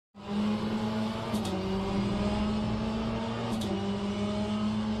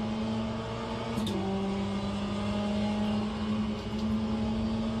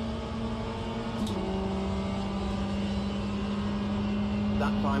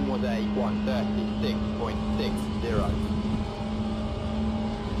time was a 1:36.60.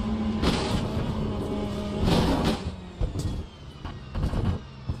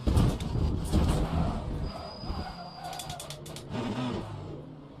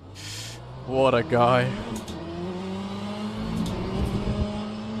 What a guy.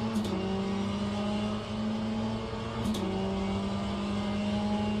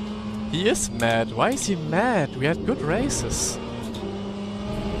 He is mad. Why is he mad? We had good races.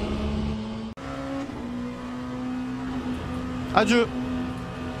 Adieu.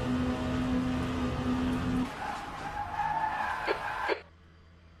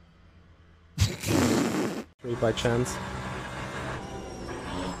 Three by chance.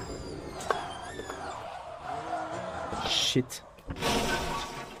 Shit.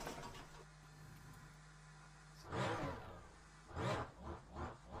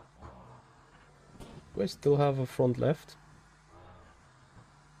 Do I still have a front left?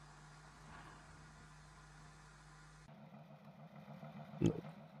 No.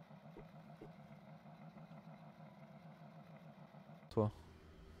 Toi.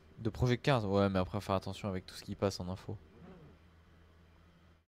 De projet 15, ouais, mais après faire attention avec tout ce qui passe en info.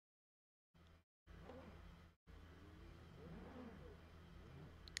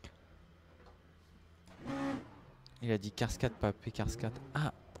 Il a dit Cars 4, pas P-Cars 4.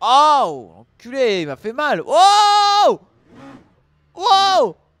 Ah! Oh! Enculé! Il m'a fait mal! Oh!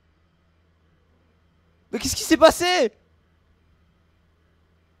 Wow! Mais qu'est-ce qui s'est passé?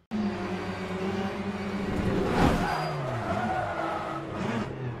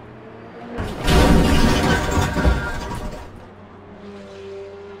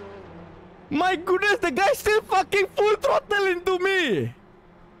 My goodness, the guy still fucking full throttle into me!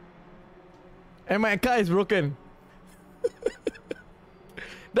 And my car is broken.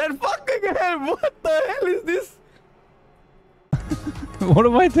 That fucking hell, what the hell is this? What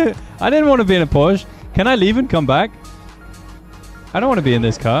am I doing? I didn't want to be in a Porsche. Can I leave and come back? I don't want to be in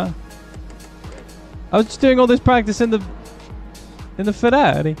this car. I was just doing all this practice in the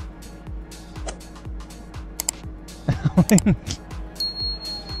Ferrari.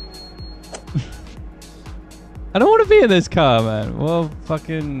 I don't want to be in this car, man. Well,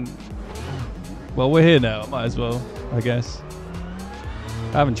 fucking... Well, we're here now. Might as well, I guess.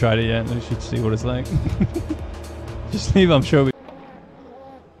 I haven't tried it yet. We should see what it's like. Just leave, I'm sure we...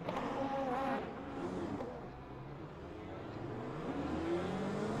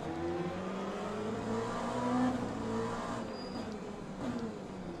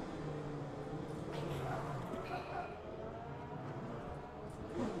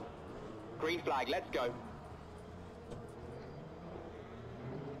 Green flag, let's go.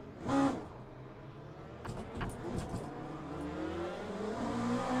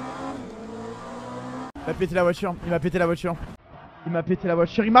 Il m'a pété la voiture, il m'a pété la voiture. Il m'a pété la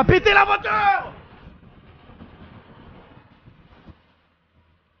voiture, il m'a pété la voiture!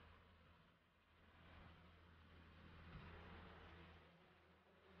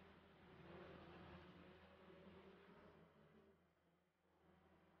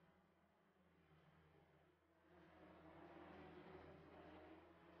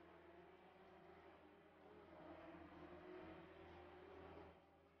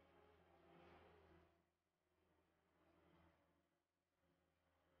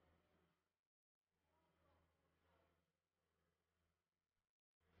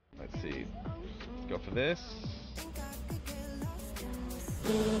 Let's see. Let's go for this.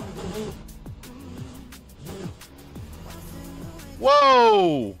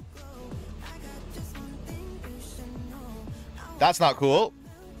 Whoa! That's not cool.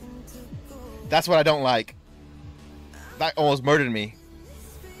 That's what I don't like. That almost murdered me.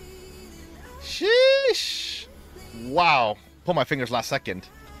 Sheesh. Wow. Pull my fingers last second.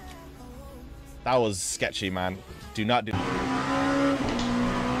 That was sketchy, man. Do not do...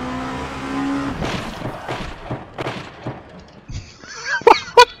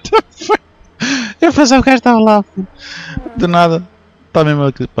 Eu pensava que o gajo estava lá. De nada. Está mesmo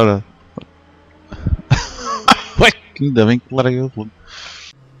aqui para. Ué, ainda bem que larguei o plano.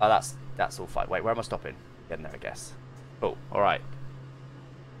 Oh, that's all fine. Wait, where am I stopping? Getting there, I guess. Oh, alright.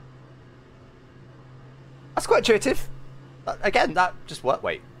 That's quite intuitive. Again, that just worked.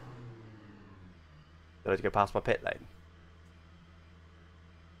 Wait. Did I have to go past my pit lane?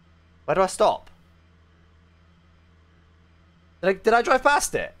 Where do I stop? Did I drive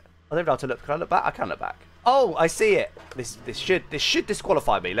past it? I don't know how to look. Can I look back? I can look back. Oh, I see it. This should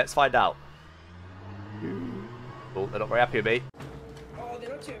disqualify me. Let's find out. Oh, they're not very happy with me. Oh, they're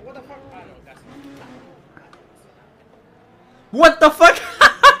not what the fuck? Oh, no, that's... What the fuck?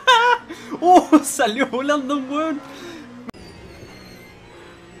 Oh, salió volando un weón.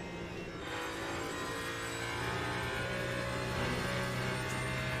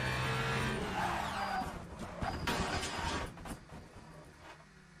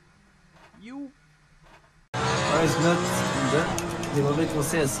 Guys not done. Des mauvais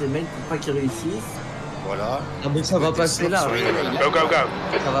conseils à ces mecs pour pas qu'ils réussissent. Voilà. Ah mais ça va passer là. Go, go, go.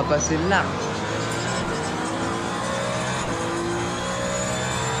 Ça va passer là.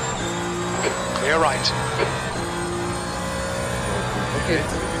 Clear right. Ok.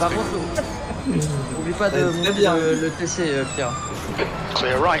 Par contre, n'oublie pas de monter le TC, Pierre.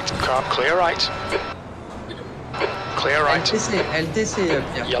 Clear right, car, clear right. Clear right. LTC,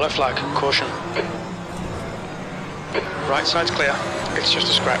 Pierre. Yellow flag, caution. Right side's clear. It's just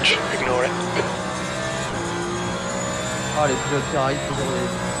a scratch. Ignore it. Oh, les pilotes Ferrari, toujours les...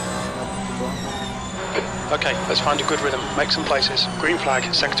 Okay, let's find a good rhythm. Make some places. Green flag,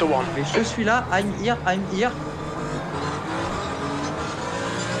 sector 1. Mais je suis là, I'm here.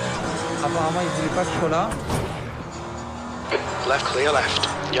 Apparemment, il voulait pas que je sois là. Left clear left.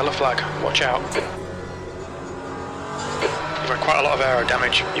 Yellow flag, watch out. You've had quite a lot of aero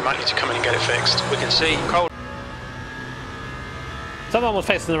damage. You might need to come in and get it fixed. We can see. Cold. Someone was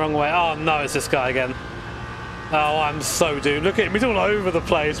facing the wrong way. Oh no, it's this guy again. Oh, I'm so doomed. Look at him, he's all over the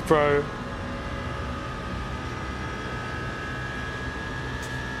place, bro.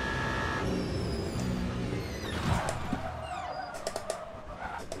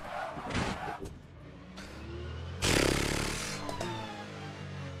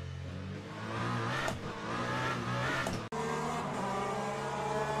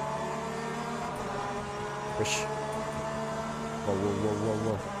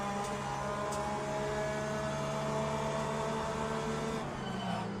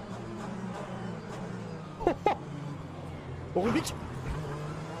 Whoa. Ruubik.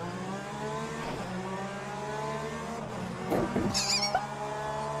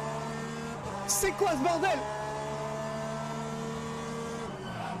 C'est quoi ce bordel?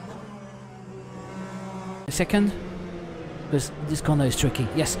 Second, because this corner is tricky.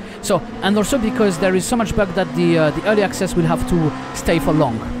 Yes. So, and also because there is so much bug that the early access will have to stay for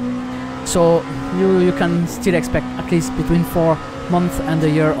long. So you can still expect at least between 4 months and a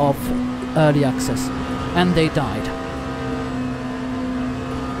year of early access, and they died.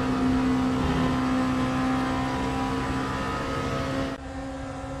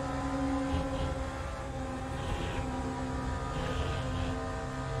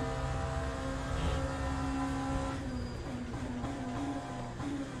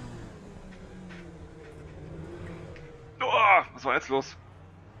 Was war jetzt los?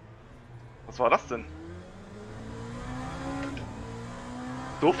 Was war das denn?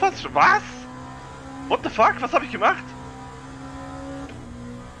 So fast? Was? What the fuck? Was habe ich gemacht?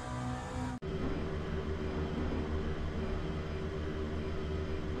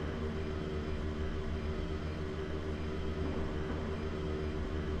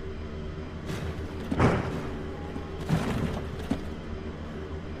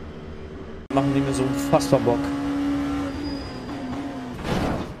 Machen die mir so unfassbar Bock.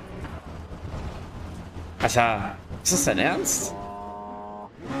 Alter, ist das dein Ernst?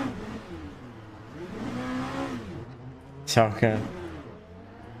 Tja, okay.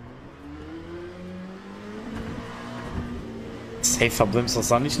 Safe Verbremser, das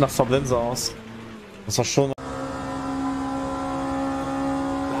sah nicht nach Verbremser aus. Das war schon...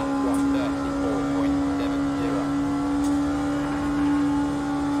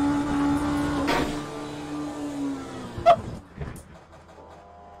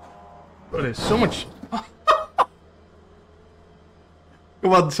 Oh, there's so much...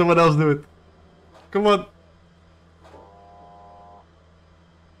 Come on, someone else do it. Come on.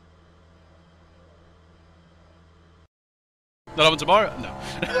 That happen tomorrow? No.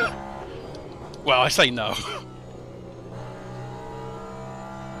 Well, I say no.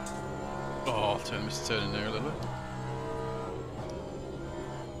 Oh, I'll missed a turn in there a little bit.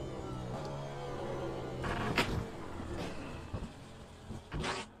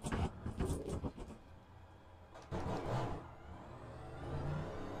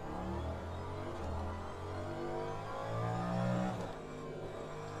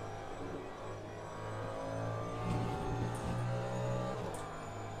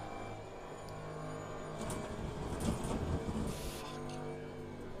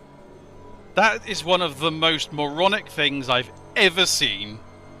 That is one of the most moronic things I've ever seen.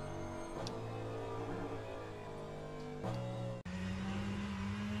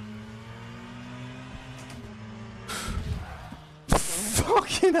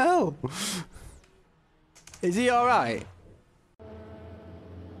 Fucking hell! Is he alright?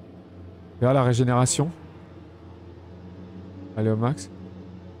 Vers la régénération. Allez au max.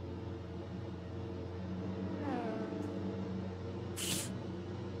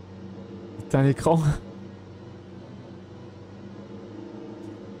 Putain, l'écran.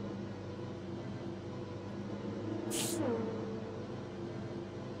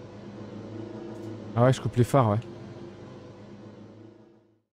 Ah ouais, je coupe les phares, ouais.